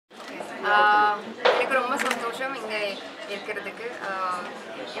எனக்கு ரொம்ப சந்தோஷம் இங்கே இருக்கிறதுக்கு.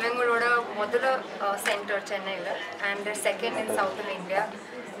 இவங்களோட முதல்ல சென்டர் சென்னையில் and the second in south of India.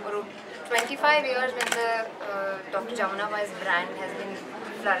 ஒரு 25 years when the Dr Jamuna Pai's brand has been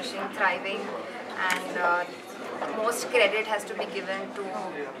flourishing, thriving, and most credit has to be given to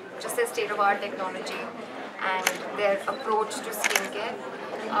just their state-of-art technology and their approach to skincare.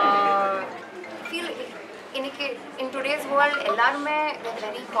 I feel in today's world, they're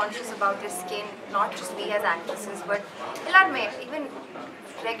very conscious about their skin, not just we as actresses, but even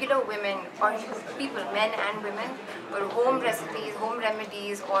regular women or people, men and women, or home recipes, home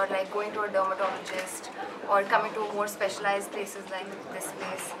remedies, or like going to a dermatologist or coming to more specialized places like this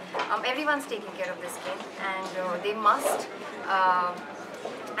place. Everyone's taking care of their skin, and they must.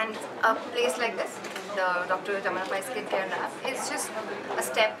 And a place like this, the Dr Jamuna Pai Skincare Lab, is just a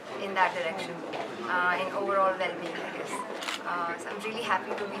step in that direction, in overall well-being, I guess. So I'm really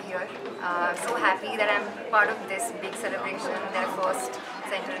happy to be here. So happy that I'm part of this big celebration, their first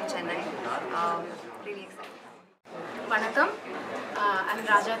center in Chennai. Really excited. Vanakkam, I'm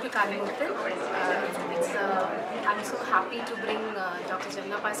Rajati Kalimuthan. I'm so happy to bring Dr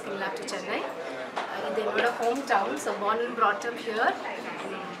Jamuna Pai Skinlab to Chennai. They were a hometown, so born and brought up here.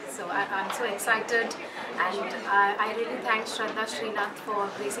 So I'm so excited, and I really thank Shraddha Shrinath for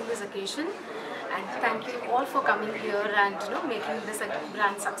gracing this occasion, and thank you all for coming here and making this a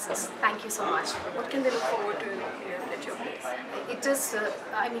grand success. Thank you so much. What can they look forward to at your place? It is,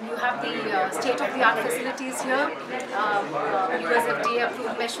 you have the state-of-the-art facilities here, USFDA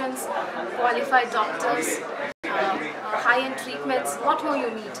approved machines, qualified doctors, high-end treatments, what more you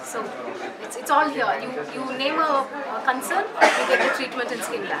need. So it's all here. You name a concern, you get the treatment in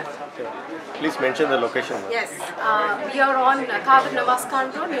Skinlab. Okay. Please mention the location. Yes, we are on Kavit Namaskar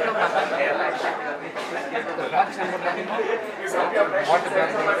Road, Branch number? What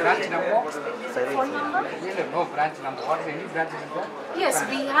branch number? Phone number? No branch number. What is any branches in there? Yes,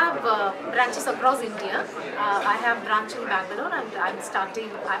 we have branches across India. I have branch in Bangalore, and I've started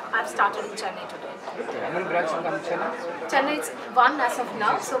in Chennai today. How many branches in Chennai? Chennai is one as of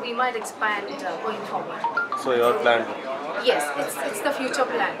now, so we might expand going forward. So your plan? Yes, it's the future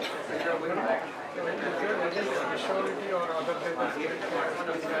plan.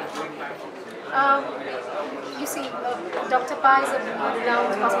 You see, Dr. Pai is a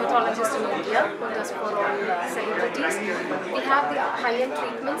renowned cosmetologist in India who does for all celebrities. We have the high-end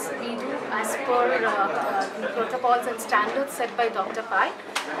treatments we do as per the protocols and standards set by Dr. Pai.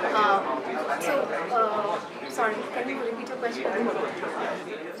 Sorry, can you repeat your question?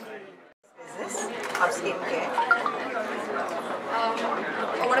 Business of skincare.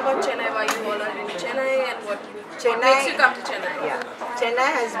 What about Chennai? Why you all are in Chennai, and what Chennai, makes you come to Chennai? Yeah, Chennai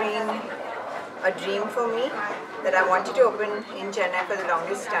has been a dream for me that I wanted to open in Chennai for the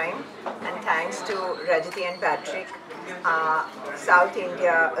longest time, and thanks to Rajati and Patrick, South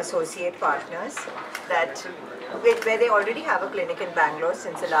India associate partners, that where they already have a clinic in Bangalore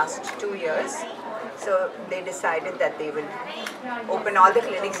since the last 2 years. So they decided that they will open all the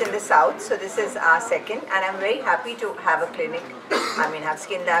clinics in the south. So this is our second, and I'm very happy to have a clinic, have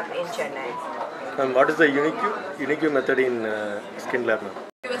Skinlab in Chennai. And what is the unique method in Skinlab now?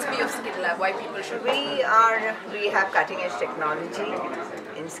 USP of Skinlab, why people should. We have cutting edge technology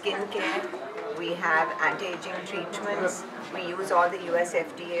in skincare. We have anti-aging treatments. We use all the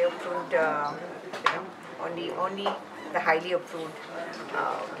USFDA approved, only the highly approved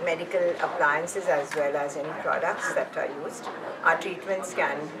medical appliances as well as any products that are used. Our treatments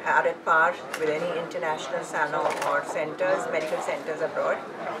are at par with any international salon or medical centers abroad.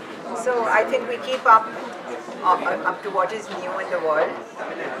 So I think we keep up to what is new in the world.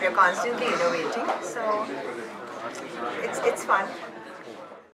 We are constantly innovating, so it's fun.